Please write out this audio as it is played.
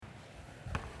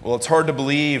Well, it's hard to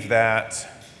believe that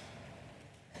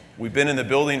we've been in the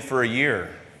building for a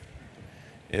year.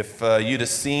 If you'd have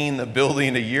seen the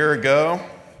building a year ago,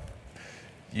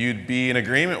 you'd be in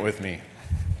agreement with me.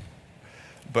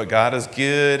 But God is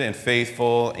good and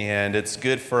faithful, and it's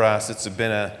good for us. It's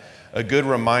been a good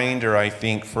reminder, I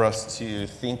think, for us to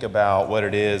think about what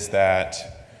it is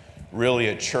that really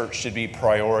a church should be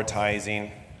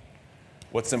prioritizing,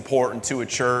 what's important to a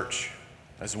church.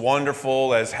 As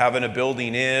wonderful as having a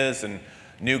building is, and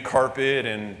new carpet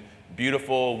and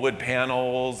beautiful wood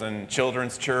panels and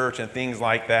children's church and things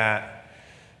like that,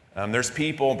 there's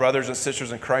people, brothers and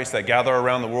sisters in Christ, that gather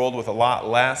around the world with a lot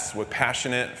less, with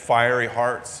passionate, fiery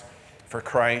hearts for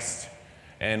Christ.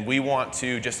 And we want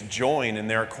to just join in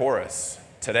their chorus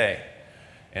today.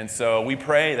 And so we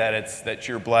pray that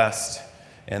you're blessed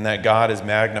and that God is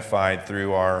magnified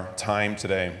through our time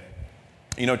today.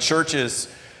 You know,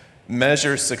 churches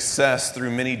measure success through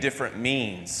many different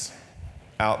means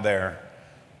out there.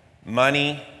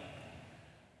 Money,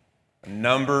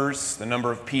 numbers, the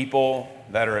number of people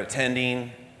that are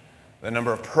attending, the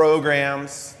number of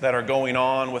programs that are going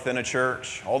on within a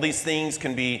church. All these things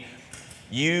can be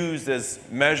used as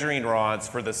measuring rods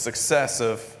for the success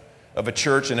of a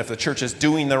church, and if the church is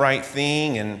doing the right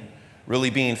thing and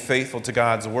really being faithful to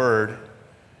God's word.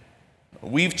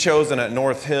 We've chosen at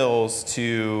North Hills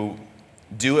to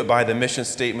do it by the mission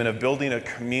statement of building a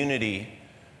community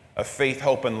of faith,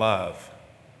 hope, and love,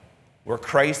 where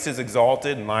Christ is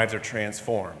exalted and lives are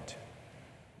transformed.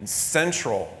 And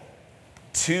central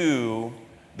to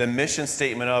the mission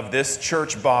statement of this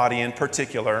church body in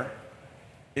particular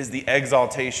is the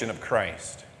exaltation of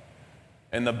Christ.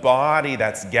 And the body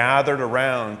that's gathered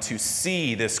around to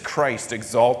see this Christ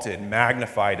exalted,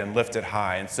 magnified, and lifted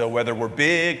high. And so whether we're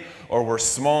big or we're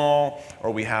small,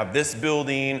 or we have this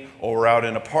building, or we're out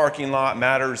in a parking lot,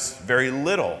 matters very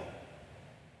little.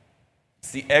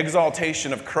 It's the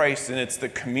exaltation of Christ, and it's the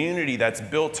community that's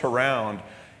built around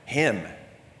Him.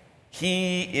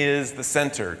 He is the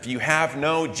center. If you have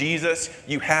no Jesus,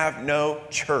 you have no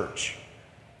church.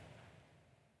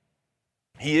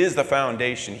 He is the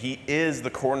foundation. He is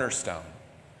the cornerstone.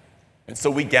 And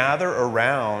so we gather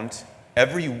around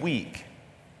every week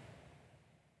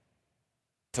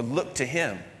to look to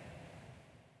Him,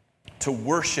 to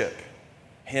worship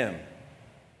Him,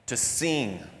 to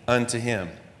sing unto Him.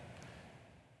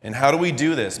 And how do we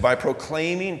do this? By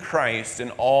proclaiming Christ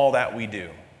in all that we do.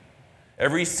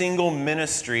 Every single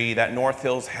ministry that North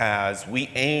Hills has,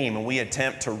 we aim and we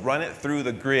attempt to run it through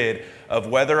the grid of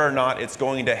whether or not it's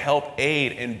going to help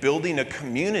aid in building a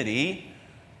community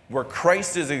where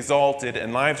Christ is exalted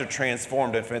and lives are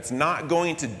transformed. If it's not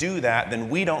going to do that, then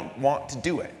we don't want to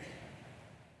do it.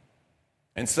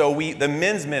 And so the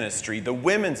men's ministry, the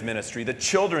women's ministry, the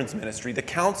children's ministry, the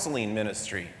counseling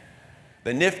ministry,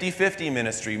 the Nifty 50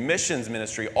 ministry, missions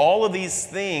ministry, all of these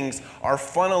things are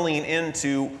funneling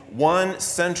into one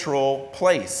central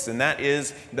place, and that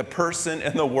is the person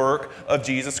and the work of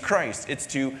Jesus Christ. It's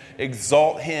to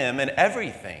exalt Him in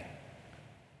everything,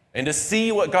 and to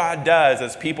see what God does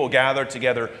as people gather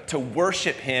together to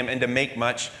worship Him and to make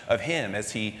much of Him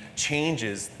as He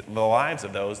changes the lives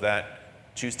of those that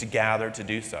choose to gather to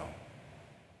do so.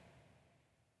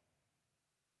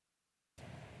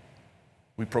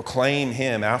 We proclaim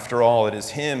Him. After all, it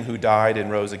is Him who died and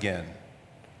rose again.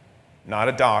 Not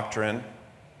a doctrine,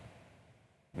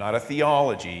 not a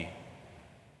theology,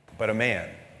 but a man.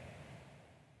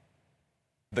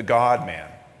 The God-man.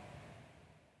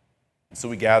 So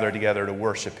we gather together to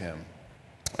worship Him.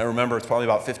 I remember it's probably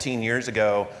about 15 years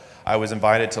ago, I was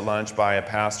invited to lunch by a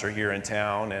pastor here in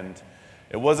town, and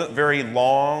it wasn't very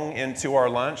long into our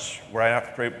lunch,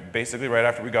 basically right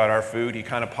after we got our food, he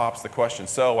kind of pops the question,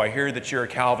 "So I hear that you're a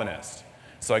Calvinist."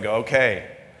 So I go, "Okay,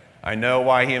 I know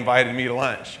why he invited me to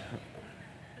lunch."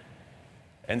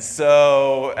 And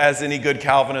so, as any good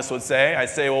Calvinist would say, I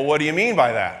say, "Well, what do you mean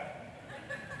by that?"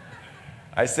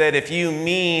 I said, "If you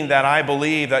mean that I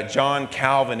believe that John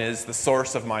Calvin is the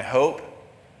source of my hope,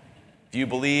 if you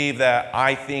believe that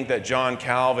I think that John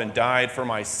Calvin died for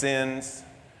my sins,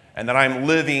 and that I'm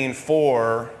living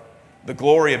for the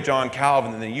glory of John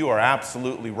Calvin, then you are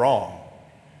absolutely wrong.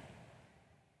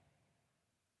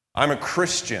 I'm a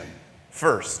Christian,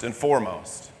 first and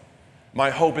foremost. My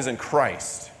hope is in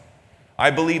Christ.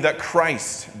 I believe that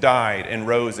Christ died and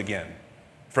rose again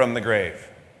from the grave.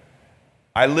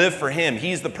 I live for Him.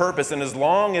 He's the purpose, and as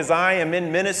long as I am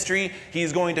in ministry,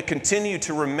 He's going to continue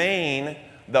to remain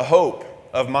the hope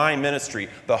of my ministry,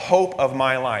 the hope of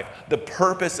my life, the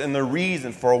purpose and the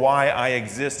reason for why I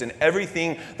exist. And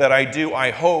everything that I do,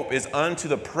 I hope, is unto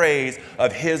the praise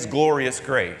of His glorious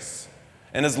grace.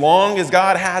 And as long as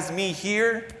God has me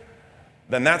here,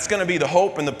 then that's going to be the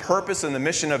hope and the purpose and the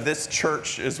mission of this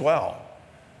church as well.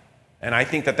 And I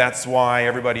think that that's why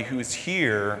everybody who's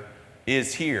here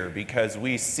is here, because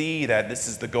we see that this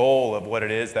is the goal of what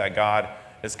it is that God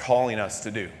is calling us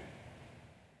to do.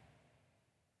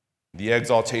 The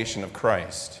exaltation of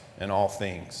Christ in all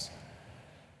things.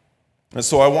 And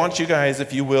so I want you guys,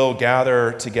 if you will,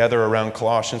 gather together around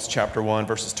Colossians chapter 1,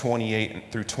 verses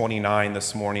 28 through 29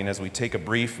 this morning as we take a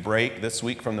brief break this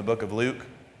week from the book of Luke.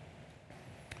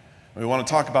 We want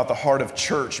to talk about the heart of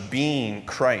church being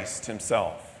Christ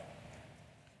himself.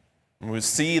 And we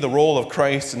see the role of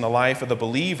Christ in the life of the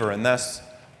believer and thus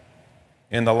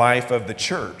in the life of the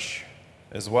church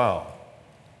as well.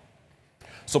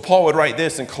 So Paul would write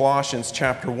this in Colossians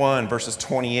chapter 1, verses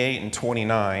 28 and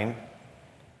 29.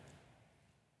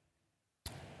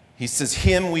 He says,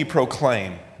 "Him we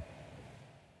proclaim,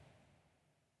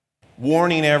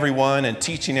 warning everyone and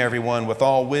teaching everyone with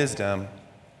all wisdom,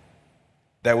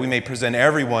 that we may present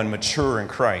everyone mature in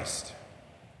Christ.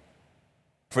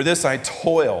 For this I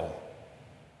toil,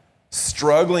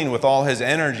 struggling with all his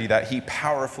energy that he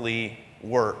powerfully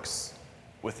works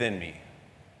within me."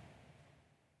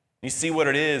 You see what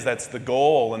it is that's the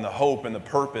goal and the hope and the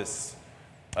purpose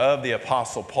of the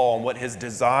Apostle Paul, and what his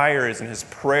desire is and his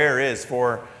prayer is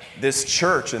for this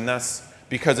church. And thus,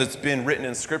 because it's been written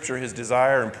in Scripture, his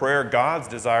desire and prayer, God's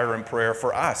desire and prayer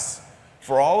for us,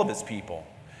 for all of his people.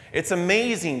 It's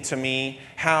amazing to me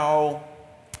how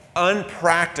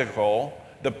unpractical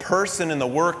the person and the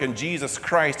work of Jesus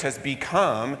Christ has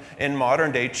become in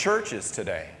modern day churches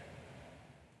today.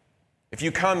 If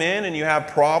you come in and you have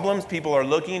problems, people are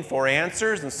looking for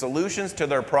answers and solutions to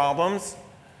their problems.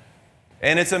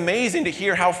 And it's amazing to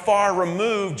hear how far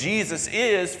removed Jesus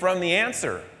is from the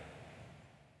answer,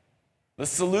 the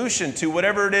solution to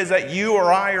whatever it is that you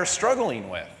or I are struggling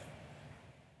with.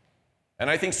 And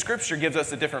I think Scripture gives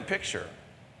us a different picture.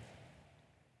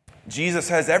 Jesus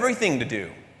has everything to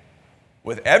do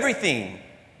with everything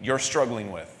you're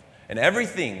struggling with and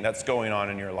everything that's going on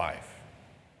in your life.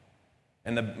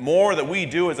 And the more that we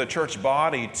do as a church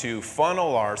body to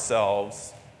funnel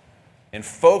ourselves and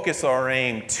focus our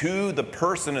aim to the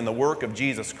person and the work of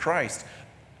Jesus Christ,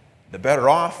 the better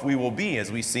off we will be,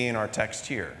 as we see in our text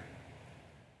here.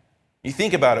 You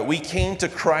think about it. We came to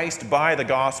Christ by the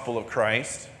gospel of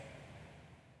Christ.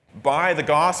 By the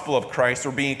gospel of Christ,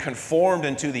 we're being conformed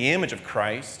into the image of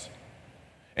Christ.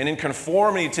 And in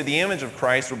conformity to the image of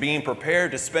Christ, we're being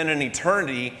prepared to spend an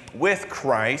eternity with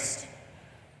Christ.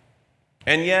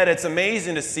 And yet it's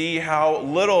amazing to see how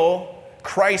little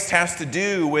Christ has to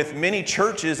do with many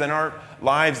churches in our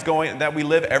lives that we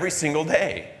live every single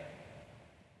day.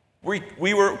 We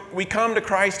come to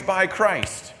Christ by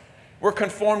Christ. We're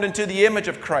conformed into the image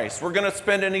of Christ. We're going to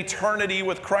spend an eternity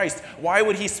with Christ. Why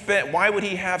would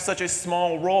he have such a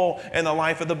small role in the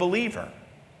life of the believer?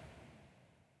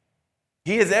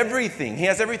 He is everything. He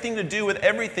has everything to do with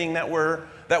everything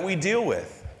that we deal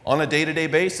with on a day-to-day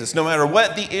basis. No matter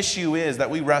what the issue is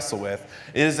that we wrestle with,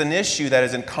 it is an issue that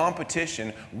is in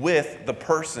competition with the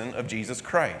person of Jesus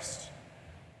Christ.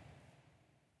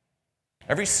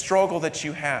 Every struggle that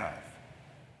you have,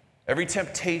 every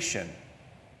temptation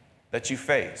that you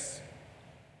face,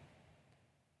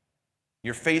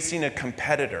 you're facing a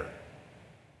competitor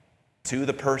to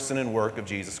the person and work of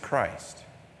Jesus Christ.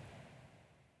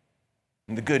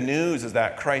 And the good news is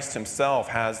that Christ himself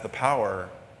has the power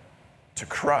to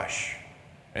crush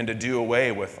and to do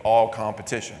away with all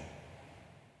competition.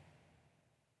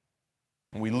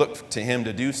 And we look to him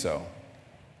to do so.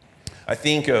 I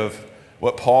think of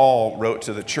what Paul wrote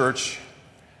to the church,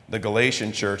 the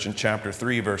Galatian church, in chapter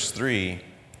 3, verse 3.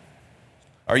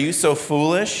 "Are you so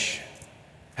foolish?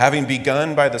 Having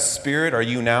begun by the Spirit, are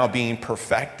you now being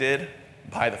perfected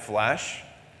by the flesh?"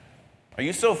 Are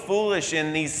you so foolish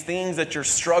in these things that you're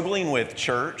struggling with,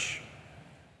 church?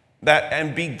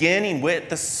 And beginning with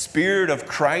the Spirit of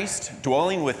Christ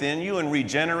dwelling within you and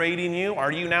regenerating you,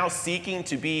 are you now seeking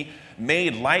to be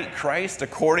made like Christ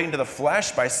according to the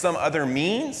flesh by some other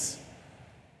means?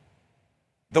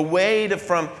 The way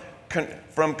from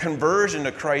conversion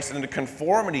to Christ into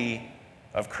conformity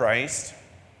of Christ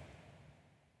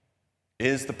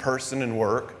is the person and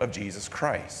work of Jesus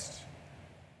Christ.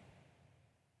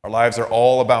 Our lives are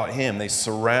all about him. They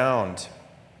surround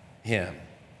him.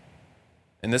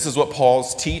 And this is what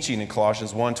Paul's teaching in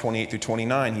Colossians 1, 28 through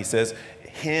 29. He says,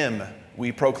 "Him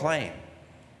we proclaim."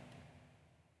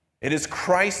 It is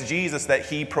Christ Jesus that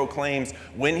he proclaims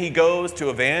when he goes to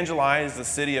evangelize the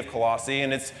city of Colossae,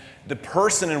 and it's the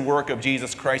person and work of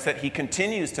Jesus Christ that he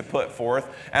continues to put forth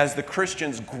as the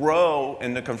Christians grow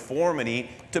in the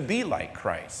conformity to be like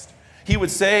Christ. He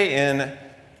would say in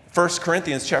 1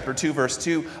 Corinthians chapter 2, verse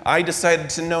 2, I decided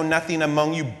to know nothing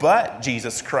among you but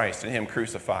Jesus Christ and him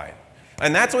crucified.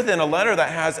 And that's within a letter that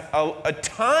has a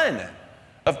ton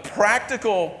of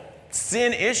practical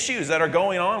sin issues that are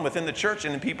going on within the church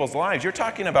and in people's lives. You're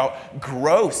talking about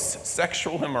gross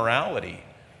sexual immorality,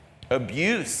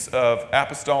 abuse of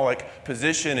apostolic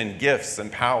position and gifts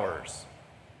and powers,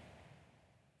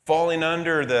 falling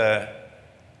under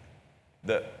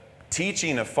the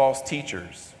teaching of false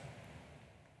teachers,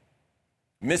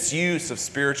 misuse of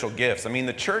spiritual gifts. I mean,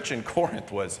 the church in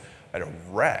Corinth was at a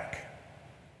wreck.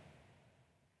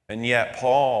 And yet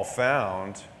Paul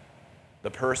found the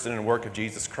person and work of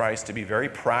Jesus Christ to be very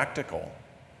practical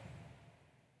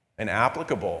and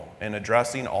applicable in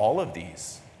addressing all of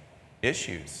these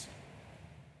issues.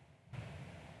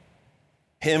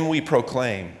 Him we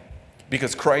proclaim,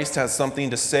 because Christ has something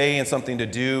to say and something to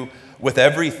do with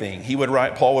everything.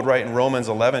 Paul would write in Romans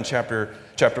 11, chapter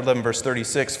 11, verse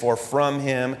 36, for from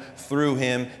him, through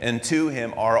him, and to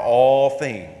him are all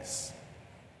things.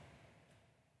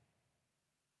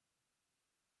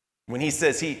 When he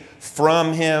says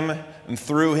from him and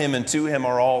through him and to him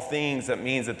are all things, that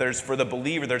means that for the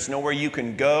believer, there's nowhere you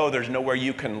can go, there's nowhere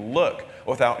you can look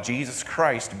without Jesus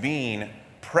Christ being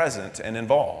present and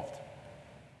involved.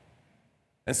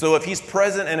 And so if he's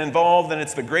present and involved, then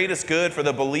it's the greatest good for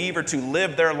the believer to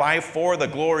live their life for the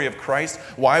glory of Christ.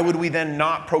 Why would we then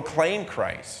not proclaim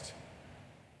Christ?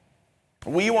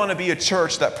 We want to be a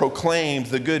church that proclaims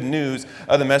the good news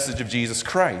of the message of Jesus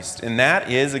Christ. And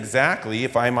that is exactly,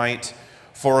 if I might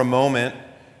for a moment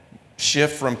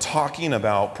shift from talking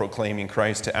about proclaiming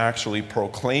Christ to actually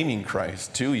proclaiming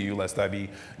Christ to you, lest I be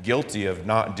guilty of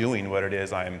not doing what it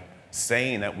is I'm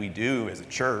saying that we do as a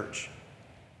church.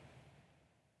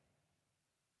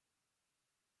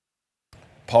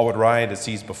 Paul would write as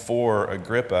he's before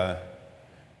Agrippa,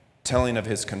 telling of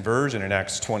his conversion in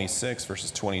Acts 26, verses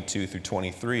 22 through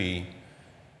 23.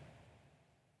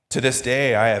 To this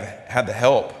day, I have had the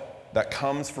help that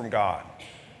comes from God.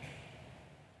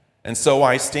 And so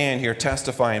I stand here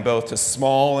testifying both to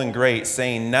small and great,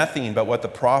 saying nothing but what the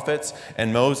prophets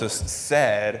and Moses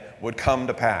said would come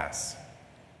to pass.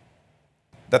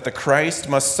 That the Christ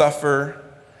must suffer,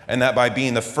 and that by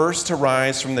being the first to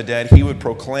rise from the dead, he would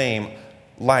proclaim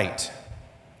light,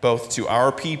 both to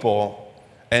our people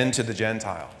and to the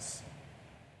Gentiles.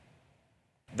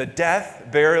 The death,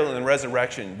 burial, and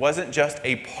resurrection wasn't just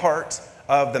a part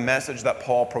of the message that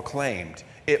Paul proclaimed.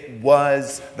 It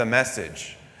was the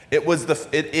message. It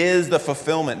is the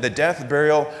fulfillment. The death,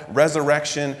 burial,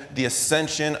 resurrection, the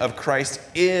ascension of Christ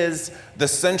is the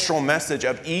central message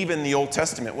of even the Old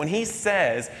Testament. When he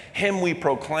says, him we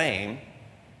proclaim,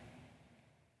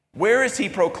 where is he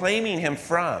proclaiming him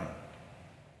from?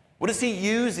 What is he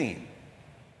using?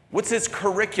 What's his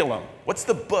curriculum? What's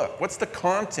the book? What's the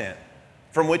content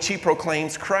from which he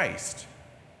proclaims Christ?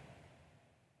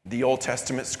 The Old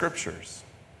Testament scriptures.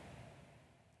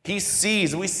 We'll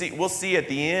see at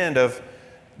the end of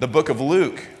the book of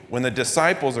Luke, when the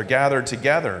disciples are gathered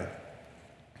together,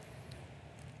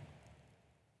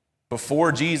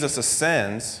 before Jesus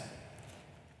ascends,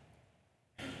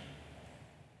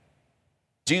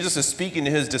 Jesus is speaking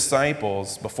to his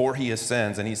disciples before he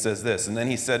ascends, and he says this, and then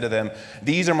he said to them,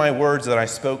 these are my words that I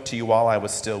spoke to you while I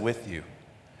was still with you,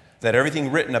 that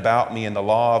everything written about me in the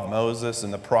law of Moses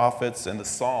and the prophets and the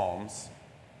Psalms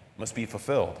must be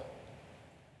fulfilled.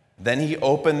 Then he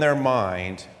opened their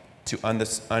mind to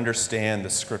understand the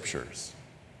scriptures.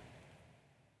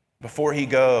 Before he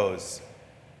goes,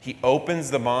 he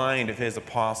opens the mind of his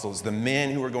apostles, the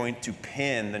men who are going to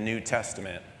pen the New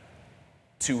Testament,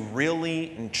 to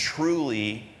really and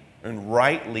truly and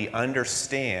rightly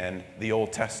understand the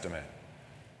Old Testament,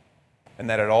 and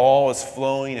that it all is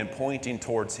flowing and pointing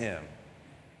towards him.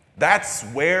 That's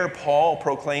where Paul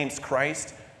proclaims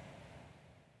Christ.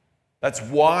 That's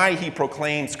why he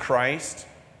proclaims Christ.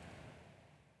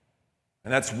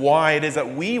 And that's why it is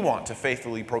that we want to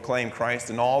faithfully proclaim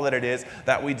Christ in all that it is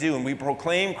that we do. And we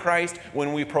proclaim Christ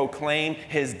when we proclaim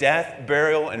his death,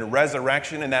 burial, and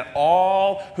resurrection, and that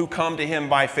all who come to him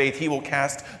by faith, he will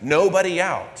cast nobody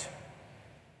out.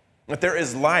 That there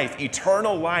is life,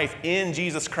 eternal life in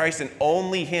Jesus Christ and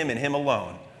only him and him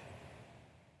alone.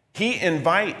 He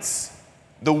invites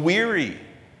the weary.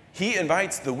 He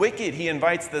invites the wicked, he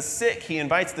invites the sick, he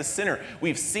invites the sinner.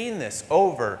 We've seen this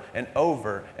over and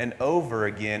over and over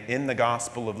again in the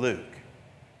Gospel of Luke.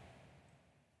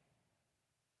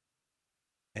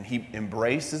 And he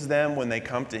embraces them when they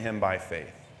come to him by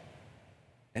faith.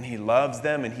 And he loves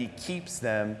them and he keeps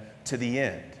them to the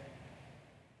end.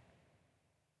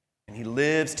 And he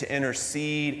lives to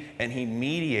intercede, and he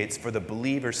mediates for the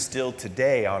believers still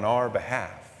today on our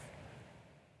behalf.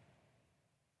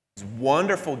 This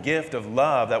wonderful gift of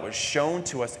love that was shown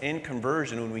to us in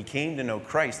conversion when we came to know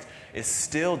Christ is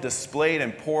still displayed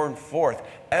and poured forth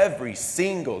every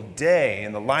single day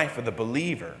in the life of the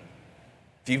believer.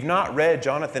 If you've not read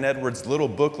Jonathan Edwards' little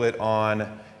booklet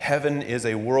on Heaven is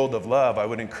a World of Love, I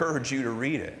would encourage you to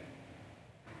read it.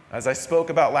 As I spoke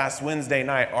about last Wednesday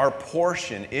night, our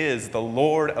portion is the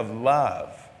Lord of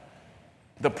love.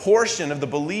 The portion of the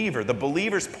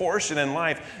believer's portion in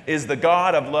life is the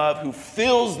God of love who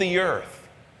fills the earth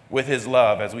with his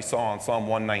love, as we saw in Psalm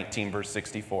 119, verse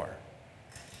 64.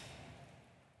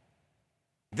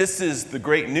 This is the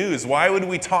great news. Why would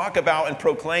we talk about and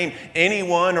proclaim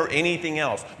anyone or anything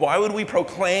else? Why would we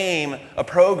proclaim a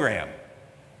program?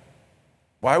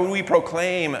 Why would we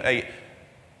proclaim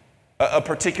a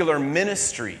particular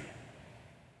ministry?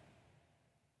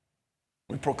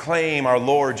 We proclaim our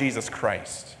Lord Jesus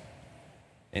Christ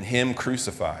and him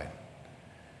crucified.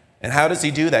 And how does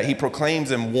he do that? He proclaims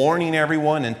him warning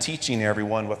everyone and teaching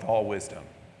everyone with all wisdom.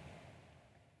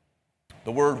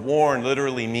 The word warn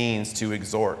literally means to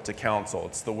exhort, to counsel.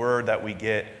 It's the word that we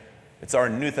get, it's our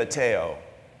nutheteo,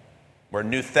 where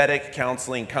nouthetic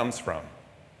counseling comes from.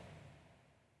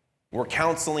 We're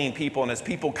counseling people, and as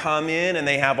people come in and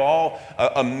they have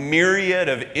a myriad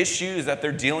of issues that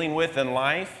they're dealing with in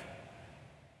life,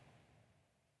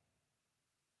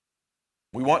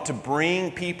 we want to bring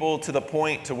people to the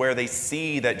point to where they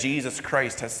see that Jesus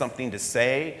Christ has something to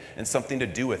say and something to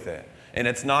do with it. And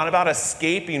it's not about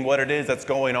escaping what it is that's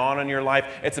going on in your life.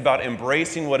 It's about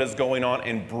embracing what is going on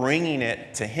and bringing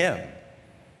it to him.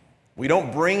 We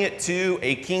don't bring it to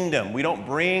a kingdom. We don't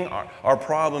bring our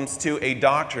problems to a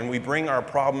doctrine. We bring our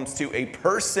problems to a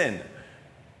person,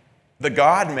 the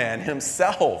God-man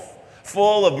himself,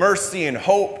 full of mercy and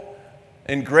hope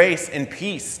and grace and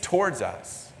peace towards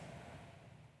us.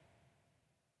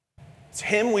 It's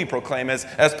him we proclaim.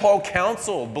 As Paul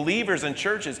counseled believers in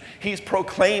churches, he's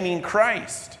proclaiming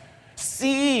Christ.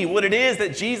 See what it is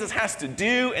that Jesus has to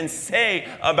do and say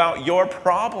about your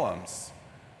problems.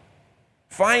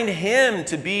 Find him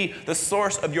to be the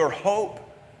source of your hope,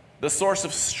 the source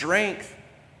of strength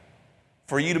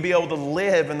for you to be able to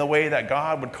live in the way that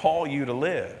God would call you to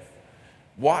live.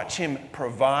 Watch him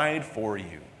provide for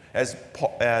you, as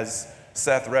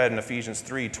Seth read in Ephesians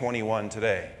 3:21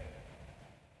 today.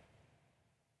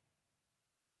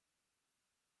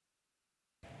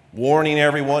 Warning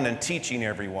everyone and teaching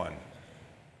everyone,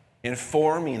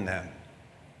 informing them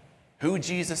who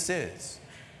Jesus is,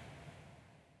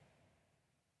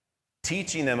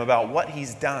 teaching them about what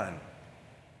he's done,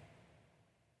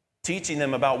 teaching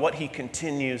them about what he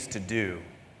continues to do,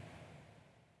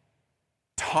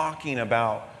 talking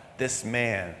about this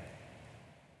man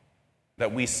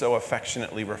that we so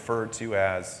affectionately refer to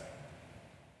as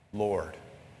Lord.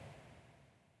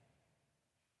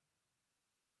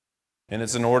 And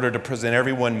it's in order to present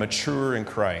everyone mature in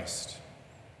Christ.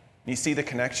 You see the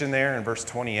connection there in verse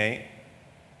 28?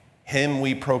 Him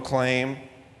we proclaim,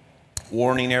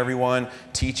 warning everyone,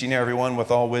 teaching everyone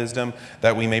with all wisdom,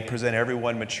 that we may present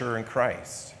everyone mature in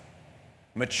Christ.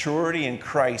 Maturity in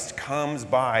Christ comes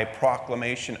by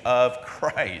proclamation of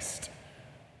Christ.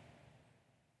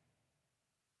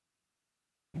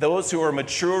 Those who are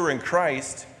mature in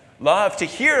Christ love to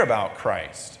hear about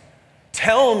Christ.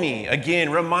 Tell me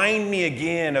again, remind me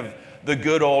again of the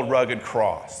good old rugged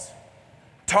cross.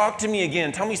 Talk to me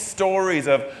again. Tell me stories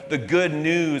of the good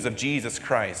news of Jesus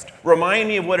Christ. Remind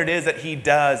me of what it is that he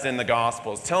does in the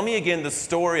Gospels. Tell me again the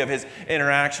story of his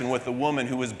interaction with the woman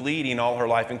who was bleeding all her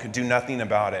life and could do nothing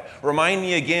about it. Remind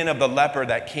me again of the leper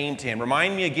that came to him.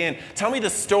 Remind me again. Tell me the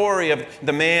story of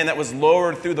the man that was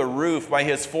lowered through the roof by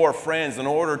his 4 friends in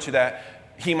order to that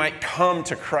he might come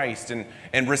to Christ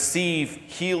and receive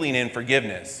healing and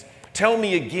forgiveness. Tell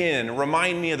me again.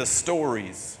 Remind me of the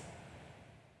stories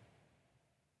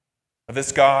of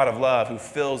this God of love who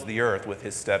fills the earth with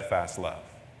his steadfast love.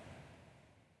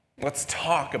 Let's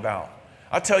talk about.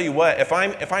 I'll tell you what, if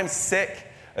I'm sick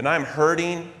and I'm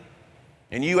hurting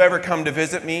and you ever come to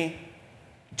visit me,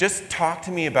 just talk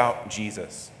to me about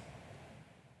Jesus.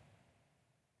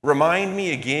 Remind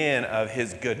me again of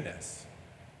his goodness,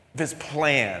 of his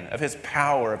plan, of his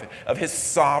power, of his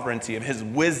sovereignty, of his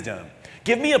wisdom.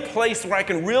 Give me a place where I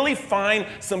can really find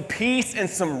some peace and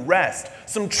some rest,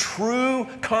 some true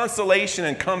consolation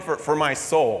and comfort for my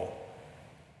soul.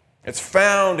 It's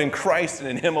found in Christ and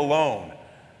in him alone.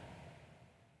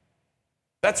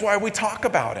 That's why we talk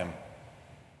about him.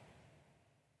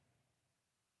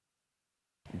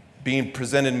 being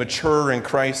presented mature in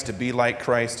Christ to be like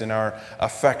Christ in our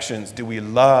affections? Do we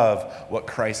love what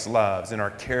Christ loves? In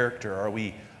our character, are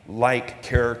we like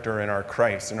character in our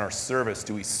Christ? In our service,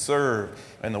 do we serve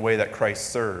in the way that Christ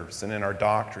serves? And in our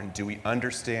doctrine, do we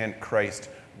understand Christ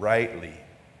rightly?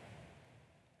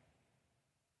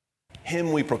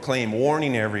 Him we proclaim,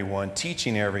 warning everyone,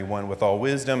 teaching everyone with all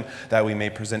wisdom, that we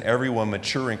may present everyone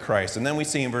mature in Christ. And then we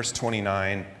see in verse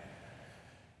 29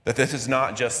 that this is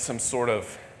not just some sort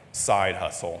of side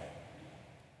hustle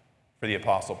for the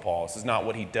Apostle Paul. This is not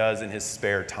what he does in his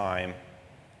spare time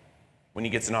when he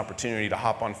gets an opportunity to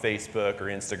hop on Facebook or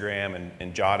Instagram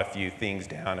and jot a few things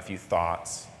down, a few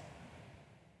thoughts.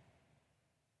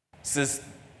 This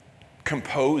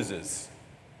composes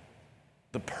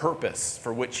the purpose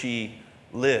for which he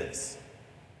lives.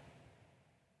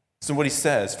 So what he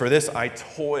says, for this I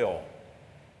toil.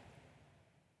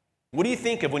 What do you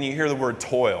think of when you hear the word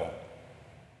toil?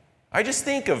 I just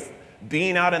think of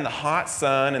being out in the hot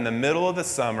sun in the middle of the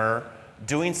summer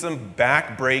doing some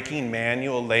back-breaking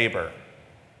manual labor.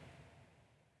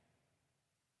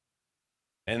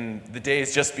 And the day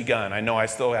has just begun. I know I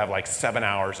still have like 7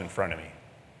 hours in front of me.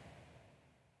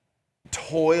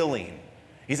 Toiling.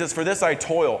 He says, for this I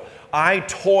toil. I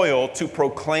toil to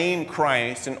proclaim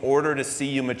Christ in order to see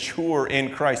you mature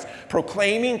in Christ.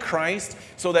 Proclaiming Christ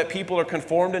so that people are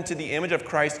conformed into the image of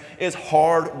Christ is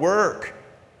hard work.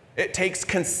 It takes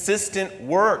consistent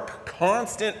work,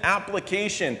 constant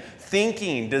application,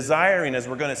 thinking, desiring, as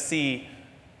we're going to see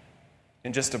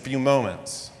in just a few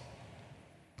moments.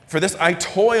 For this I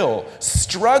toil,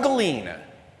 struggling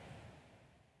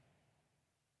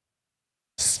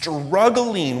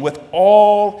with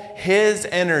all his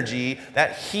energy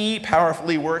that he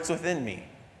powerfully works within me.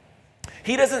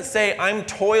 He doesn't say, I'm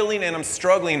toiling and I'm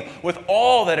struggling with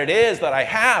all that it is that I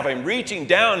have. I'm reaching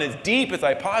down as deep as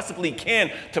I possibly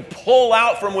can to pull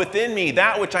out from within me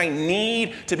that which I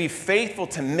need to be faithful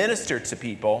to minister to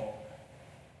people.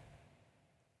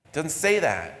 It doesn't say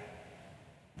that.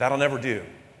 That'll never do.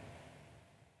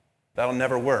 That'll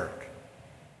never work.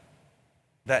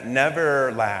 That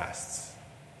never lasts.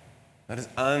 That is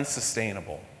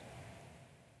unsustainable.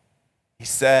 He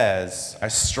says, I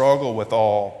struggle with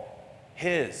all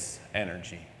his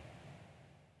energy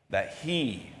that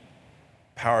he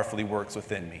powerfully works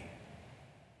within me.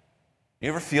 You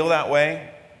ever feel that way?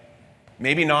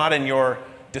 Maybe not in your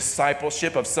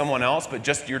discipleship of someone else, but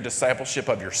just your discipleship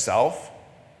of yourself.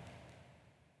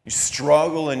 You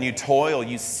struggle and you toil.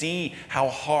 You see how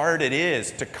hard it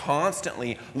is to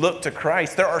constantly look to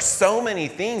Christ. There are so many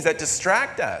things that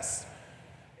distract us,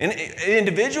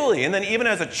 individually, and then even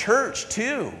as a church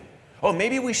too. Oh,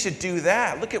 maybe we should do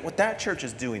that. Look at what that church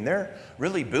is doing. They're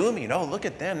really booming. Oh, look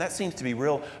at them. That seems to be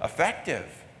real effective.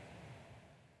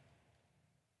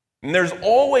 And there's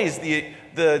always the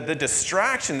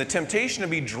distraction, the temptation to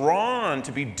be drawn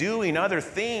to be doing other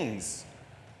things.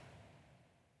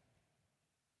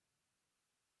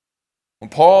 When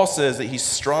Paul says that he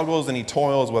struggles and he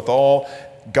toils with all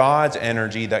God's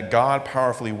energy, that God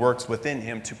powerfully works within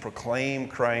him to proclaim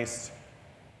Christ,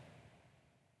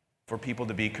 for people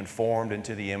to be conformed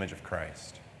into the image of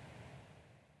Christ.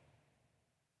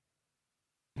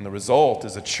 And the result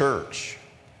is a church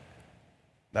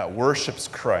that worships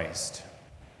Christ,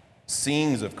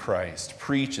 sings of Christ,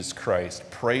 preaches Christ,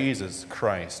 praises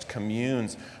Christ,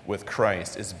 communes with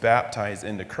Christ, is baptized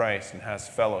into Christ, and has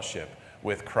fellowship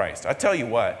with Christ. I tell you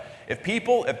what,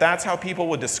 if that's how people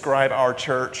would describe our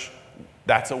church,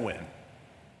 that's a win.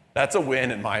 That's a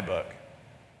win in my book.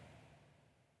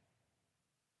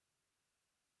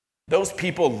 Those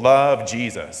people love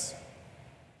Jesus.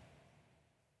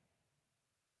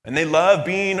 And they love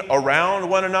being around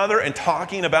one another and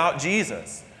talking about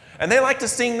Jesus. And they like to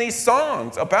sing these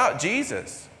songs about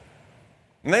Jesus.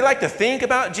 And they like to think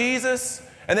about Jesus.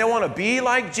 And they want to be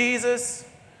like Jesus.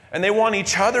 And they want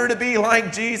each other to be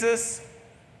like Jesus.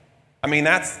 I mean,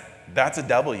 that's a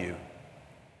W.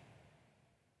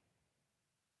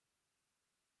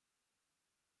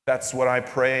 That's what I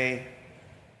pray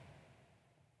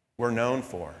we're known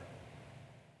for.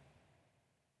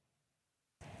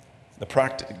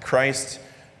 Christ,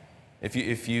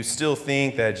 if you still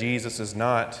think that Jesus is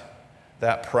not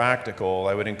that practical,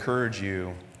 I would encourage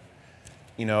you,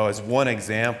 as one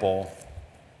example,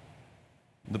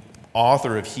 the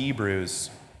author of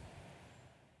Hebrews,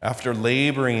 after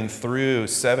laboring through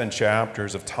 7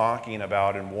 chapters of talking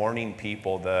about and warning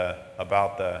people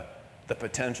about the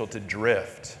potential to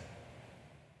drift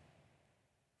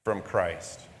from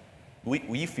Christ.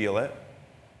 We feel it,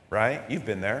 right? You've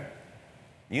been there.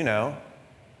 You know.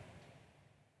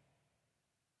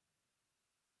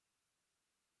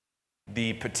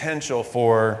 the potential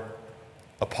for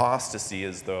apostasy,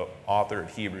 as the author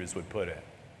of Hebrews would put it.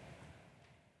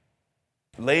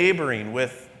 Laboring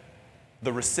with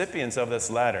the recipients of this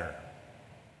letter.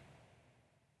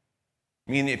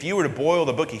 I mean, if you were to boil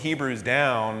the book of Hebrews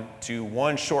down to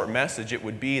one short message, it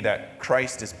would be that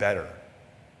Christ is better.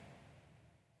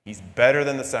 He's better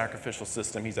than the sacrificial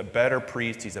system. He's a better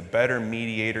priest. He's a better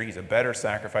mediator. He's a better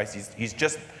sacrifice. He's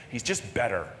just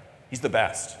better. He's the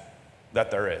best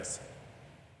that there is.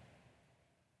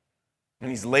 And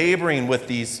he's laboring with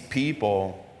these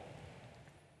people.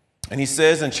 And he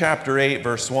says in chapter 8,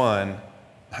 verse 1,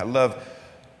 I love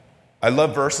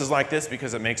verses like this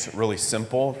because it makes it really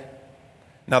simple.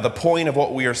 Now, the point of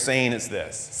what we are saying is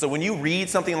this. So when you read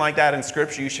something like that in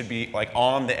Scripture, you should be like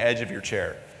on the edge of your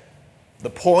chair. The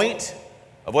point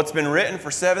of what's been written for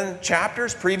 7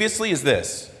 chapters previously is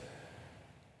this.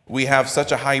 We have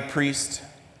such a high priest,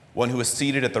 one who is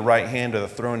seated at the right hand of the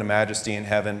throne of majesty in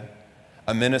heaven,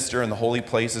 a minister in the holy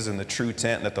places in the true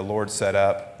tent that the Lord set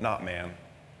up, not man.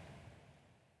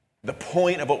 The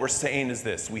point of what we're saying is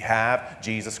this. We have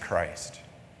Jesus Christ.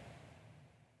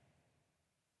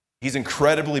 He's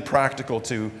incredibly practical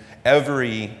to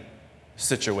every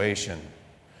situation.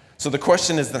 So the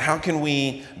question is then, how can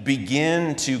we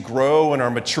begin to grow in our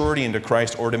maturity into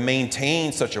Christ or to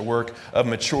maintain such a work of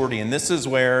maturity? And this is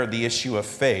where the issue of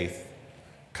faith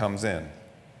comes in.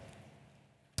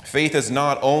 Faith is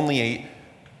not only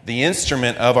the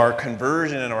instrument of our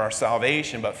conversion and our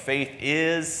salvation, but faith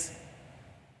is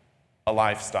a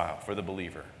lifestyle for the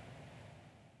believer.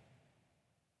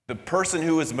 The person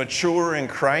who is mature in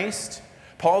Christ,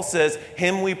 Paul says,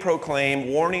 him we proclaim,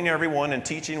 warning everyone and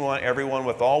teaching everyone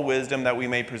with all wisdom, that we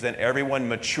may present everyone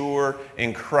mature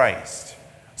in Christ.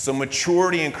 So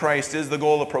maturity in Christ is the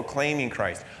goal of proclaiming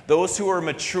Christ. Those who are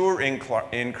mature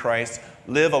in Christ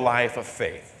live a life of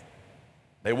faith.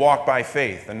 They walk by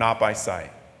faith and not by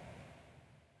sight.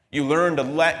 You learn to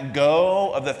let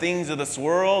go of the things of this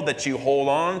world that you hold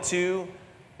on to,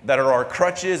 that are our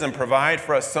crutches and provide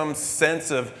for us some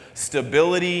sense of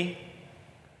stability.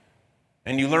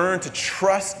 And you learn to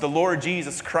trust the Lord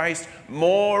Jesus Christ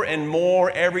more and more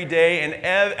every day. And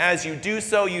as you do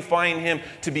so, you find him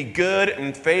to be good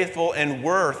and faithful and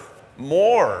worth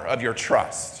more of your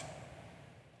trust.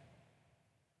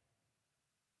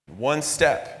 One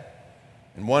step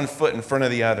and one foot in front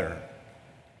of the other.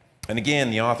 And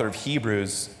again, the author of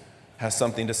Hebrews has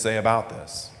something to say about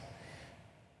this.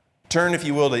 Turn, if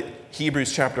you will, to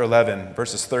Hebrews chapter 11,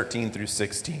 verses 13 through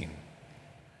 16.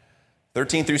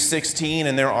 13 through 16,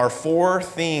 and there are 4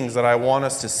 things that I want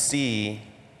us to see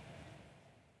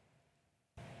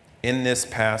in this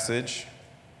passage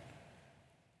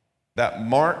that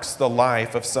marks the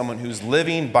life of someone who's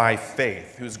living by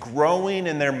faith, who's growing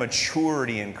in their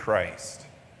maturity in Christ.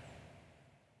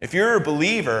 If you're a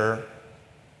believer,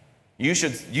 you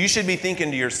should be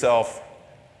thinking to yourself,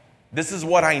 this is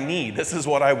what I need. This is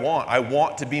what I want. I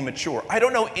want to be mature. I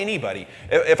don't know anybody.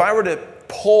 If I were to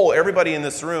poll everybody in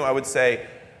this room, I would say,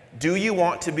 do you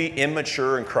want to be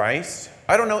immature in Christ?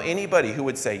 I don't know anybody who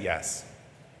would say yes.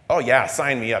 Oh yeah,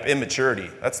 sign me up. Immaturity,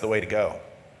 that's the way to go.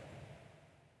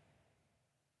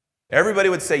 Everybody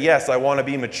would say, yes, I want to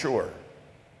be mature.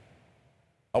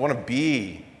 I want to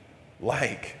be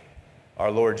like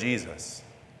our Lord Jesus.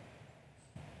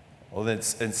 Well,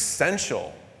 it's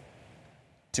essential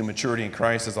to maturity in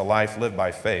Christ is a life lived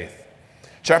by faith.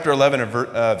 Chapter 11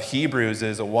 of Hebrews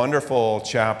is a wonderful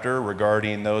chapter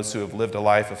regarding those who have lived a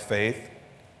life of faith.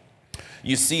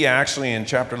 You see actually in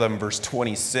chapter 11, verse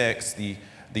 26,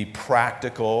 the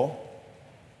practical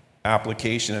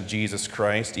application of Jesus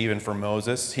Christ, even for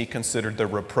Moses. He considered the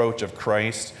reproach of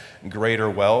Christ greater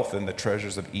wealth than the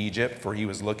treasures of Egypt, for he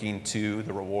was looking to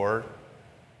the reward.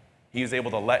 He was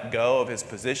able to let go of his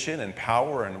position and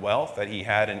power and wealth that he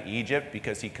had in Egypt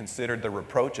because he considered the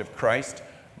reproach of Christ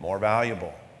more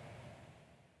valuable.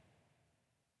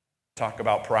 Talk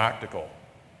about practical.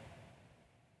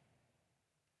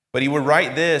 But he would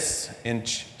write this in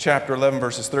chapter 11,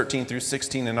 verses 13 through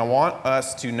 16, and I want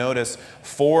us to notice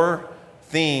 4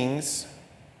 things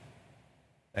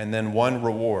and then 1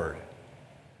 reward.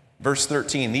 Verse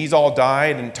 13, these all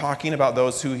died, and talking about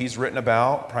those who he's written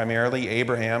about, primarily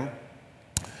Abraham.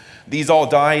 These all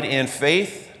died in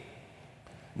faith,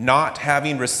 not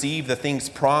having received the things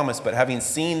promised, but having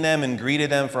seen them and greeted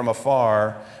them from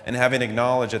afar, and having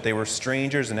acknowledged that they were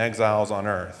strangers and exiles on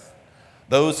earth.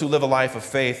 Those who live a life of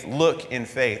faith look in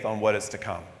faith on what is to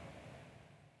come.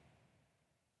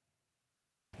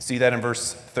 See that in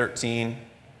verse 13?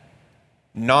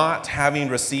 Not having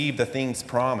received the things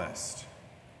promised,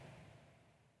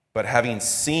 but having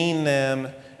seen them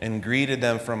and greeted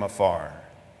them from afar.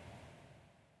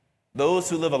 Those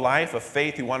who live a life of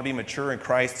faith, who want to be mature in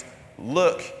Christ,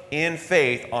 look in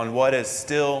faith on what is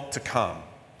still to come.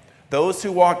 Those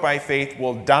who walk by faith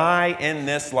will die in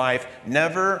this life,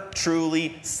 never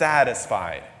truly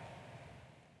satisfied.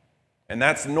 And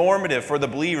that's normative for the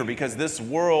believer, because this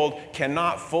world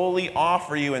cannot fully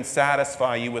offer you and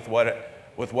satisfy you with what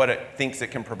it thinks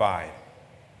it can provide.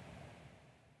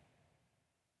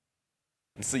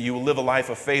 And so you will live a life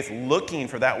of faith looking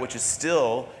for that which is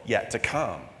still yet to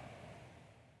come.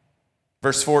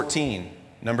 Verse 14,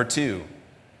 number 2.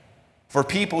 For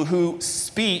people who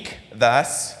speak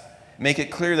thus make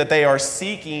it clear that they are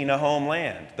seeking a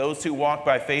homeland. Those who walk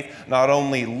by faith not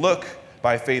only look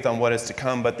by faith on what is to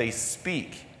come, but they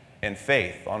speak in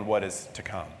faith on what is to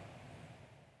come.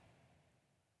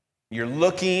 You're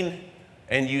looking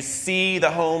and you see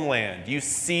the homeland. You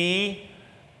see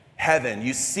heaven.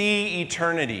 You see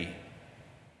eternity.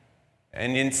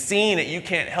 And in seeing it, you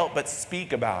can't help but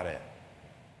speak about it.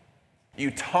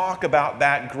 You talk about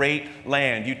that great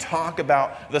land. You talk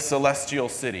about the celestial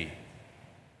city.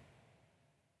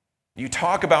 You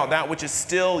talk about that which is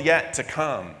still yet to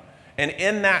come. And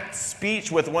in that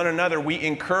speech with one another, we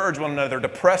encourage one another to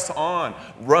press on,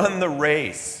 run the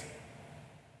race,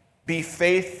 be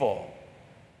faithful,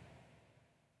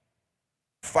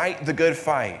 fight the good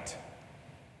fight.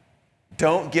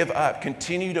 Don't give up.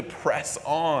 Continue to press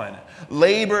on.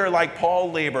 Labor like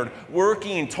Paul labored,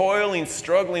 working, toiling,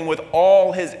 struggling with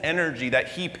all his energy that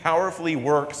he powerfully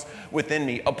works within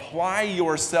me. Apply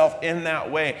yourself in that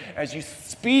way as you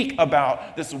speak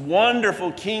about this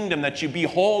wonderful kingdom that you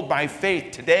behold by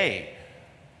faith today,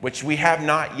 which we have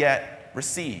not yet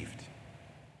received.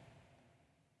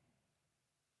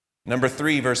 Number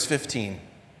 3, verse 15.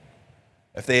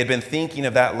 If they had been thinking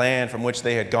of that land from which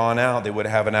they had gone out, they would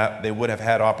have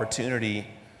had opportunity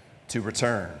to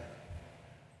return.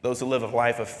 Those who live a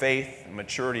life of faith and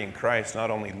maturity in Christ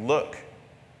not only look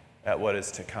at what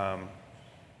is to come,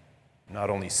 not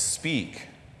only speak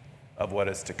of what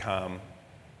is to come,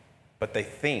 but they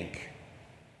think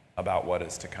about what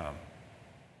is to come.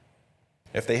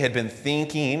 If they had been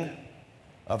thinking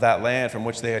of that land from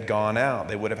which they had gone out,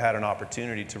 they would have had an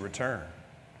opportunity to return.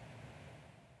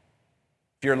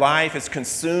 If your life is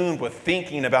consumed with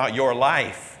thinking about your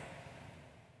life,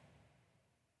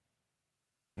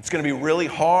 it's going to be really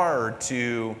hard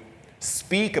to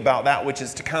speak about that which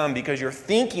is to come because you're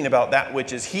thinking about that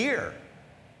which is here.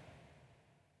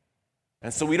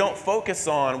 And so we don't focus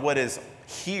on what is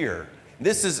here.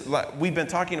 This is, like we've been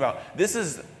talking about, this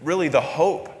is really the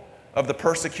hope of the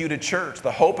persecuted church,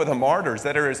 the hope of the martyrs,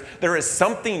 that there is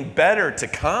something better to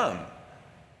come.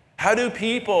 How do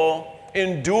people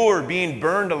endure being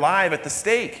burned alive at the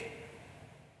stake?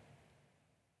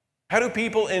 How do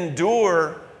people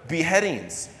endure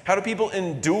beheadings? How do people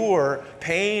endure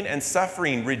pain and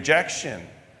suffering, rejection?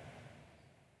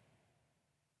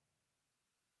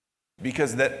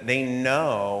 Because that they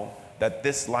know that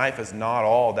this life is not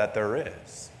all that there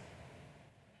is.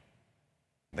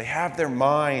 They have their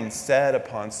mind set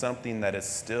upon something that is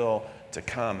still to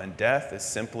come, and death is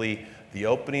simply the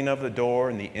opening of the door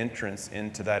and the entrance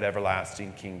into that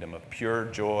everlasting kingdom of pure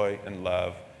joy and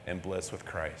love and bliss with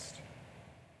Christ.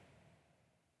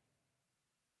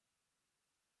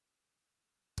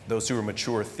 Those who are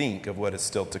mature think of what is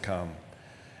still to come.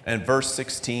 And verse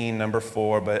 16, number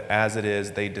 4, but as it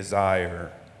is, they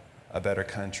desire a better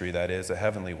country, that is, a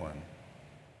heavenly one.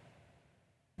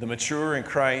 The mature in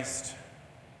Christ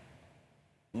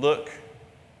look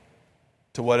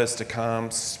to what is to come,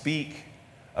 speak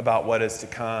about what is to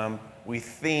come, we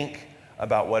think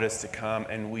about what is to come,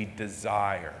 and we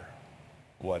desire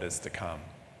what is to come.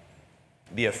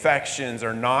 The affections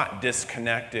are not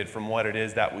disconnected from what it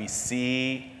is that we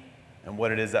see and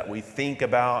what it is that we think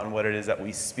about and what it is that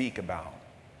we speak about.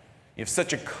 You have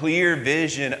such a clear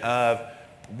vision of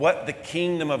what the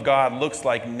kingdom of God looks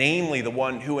like, namely the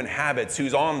one who inhabits,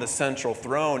 who's on the central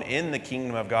throne in the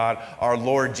kingdom of God, our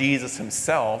Lord Jesus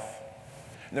himself.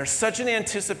 And there's such an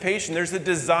anticipation, there's a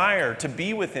desire to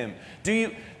be with him.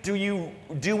 Do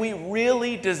we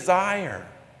really desire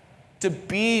to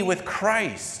be with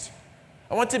Christ?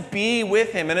 I want to be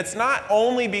with him. And it's not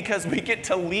only because we get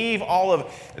to leave all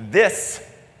of this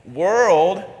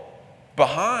world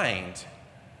behind,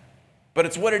 but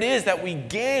it's what it is that we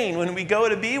gain when we go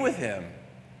to be with him.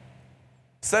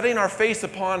 Setting our face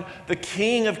upon the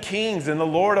King of Kings and the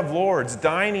Lord of Lords,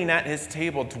 dining at his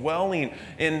table, dwelling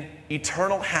in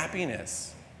eternal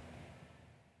happiness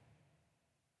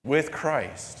with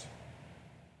Christ.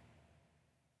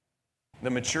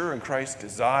 The mature in Christ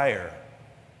desire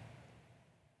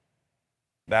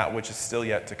that which is still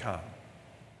yet to come.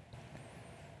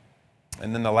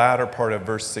 And then the latter part of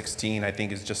verse 16, I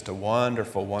think, is just a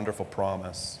wonderful, wonderful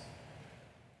promise.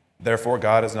 Therefore,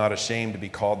 God is not ashamed to be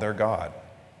called their God,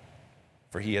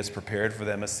 for he has prepared for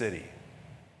them a city.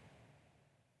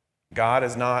 God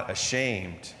is not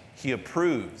ashamed. He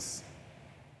approves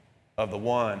of the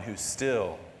one who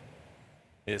still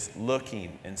is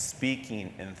looking and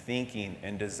speaking and thinking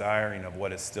and desiring of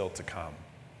what is still to come.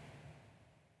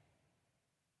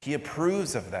 He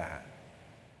approves of that.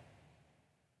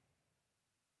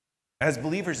 As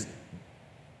believers,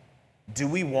 do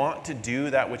we want to do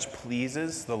that which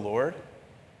pleases the Lord?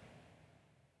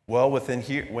 Well,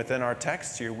 within our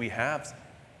text here, we have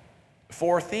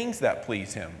 4 things that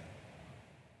please him.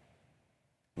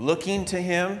 Looking to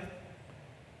him,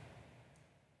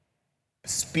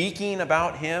 speaking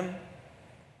about him,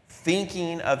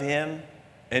 thinking of him,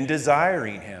 and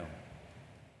desiring him.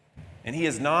 And he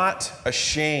is not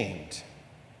ashamed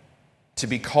to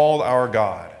be called our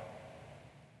God.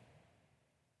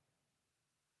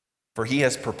 For he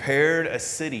has prepared a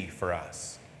city for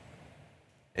us.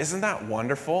 Isn't that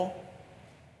wonderful?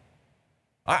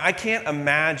 I can't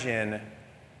imagine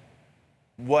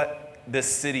what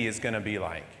this city is going to be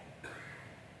like.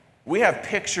 We have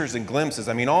pictures and glimpses.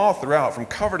 I mean, all throughout, from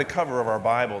cover to cover of our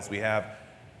Bibles, we have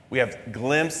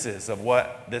glimpses of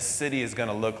what this city is going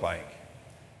to look like.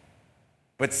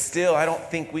 But still, I don't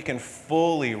think we can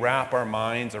fully wrap our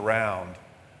minds around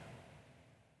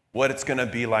what it's going to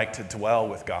be like to dwell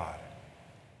with God.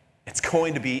 It's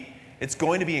going to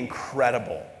be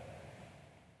incredible.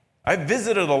 I've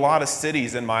visited a lot of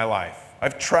cities in my life.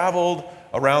 I've traveled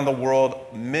around the world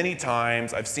many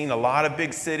times. I've seen a lot of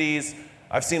big cities.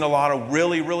 I've seen a lot of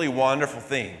really, really wonderful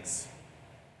things.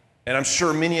 And I'm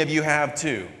sure many of you have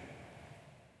too.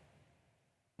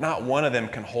 Not one of them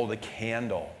can hold a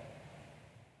candle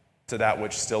to that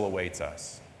which still awaits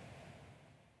us.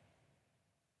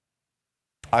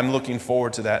 I'm looking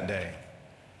forward to that day.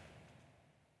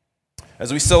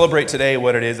 As we celebrate today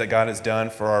what it is that God has done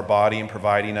for our body in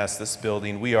providing us this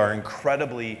building, we are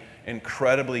incredibly,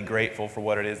 incredibly grateful for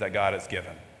what it is that God has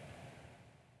given.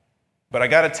 But I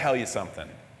got to tell you something.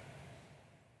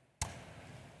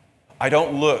 I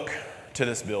don't look to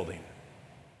this building.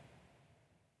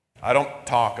 I don't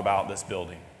talk about this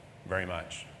building very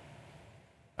much.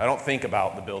 I don't think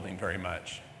about the building very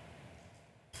much.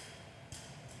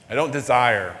 I don't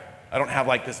have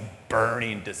like this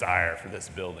burning desire for this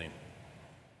building.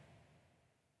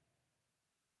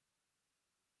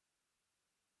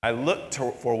 I look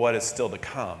for what is still to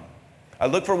come. I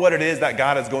look for what it is that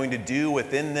God is going to do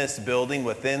within this building,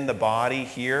 within the body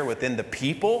here, within the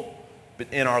people,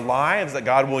 but in our lives, that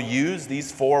God will use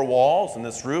these 4 walls and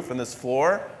this roof and this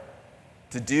floor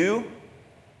to do.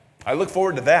 I look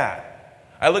forward to that.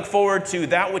 I look forward to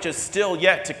that which is still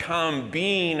yet to come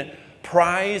being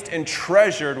prized and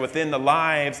treasured within the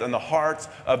lives and the hearts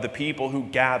of the people who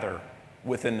gather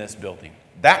within this building.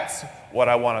 That's what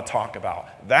I want to talk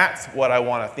about. That's what I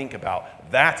want to think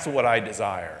about. That's what I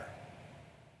desire.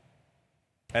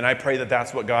 And I pray that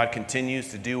that's what God continues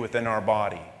to do within our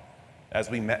body as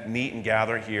we meet and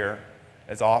gather here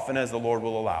as often as the Lord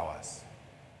will allow us.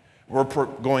 We're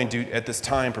going to, at this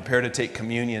time, prepare to take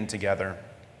communion together.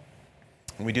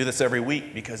 And we do this every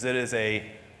week because it's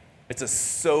a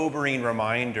sobering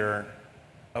reminder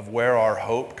of where our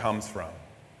hope comes from.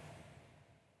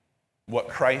 What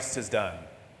Christ has done,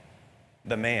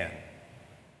 the man,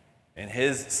 and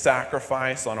his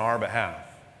sacrifice on our behalf.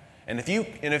 And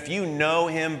if you know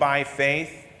him by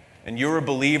faith and you're a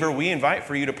believer, we invite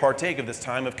for you to partake of this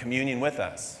time of communion with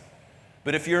us.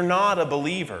 But if you're not a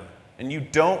believer and you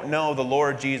don't know the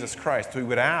Lord Jesus Christ, we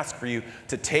would ask for you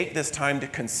to take this time to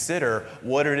consider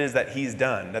what it is that he's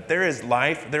done. That there is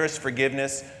life, there is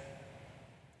forgiveness,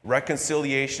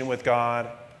 reconciliation with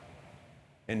God,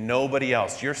 and nobody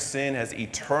else. Your sin has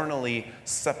eternally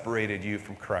separated you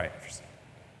from Christ,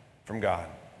 from God.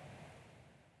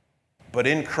 But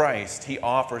in Christ, he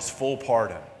offers full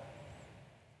pardon,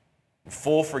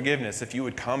 full forgiveness if you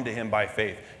would come to him by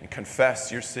faith and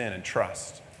confess your sin and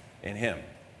trust in him.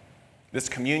 This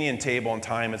communion table and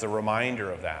time is a reminder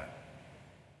of that.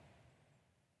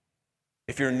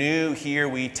 If you're new here,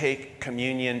 we take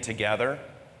communion together.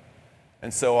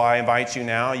 And so I invite you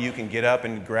now, you can get up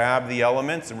and grab the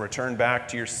elements and return back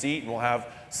to your seat, and we'll have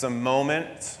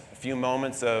a few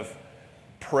moments of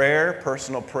prayer,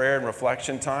 personal prayer and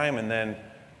reflection time, and then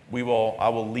I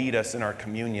will lead us in our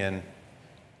communion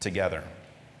together.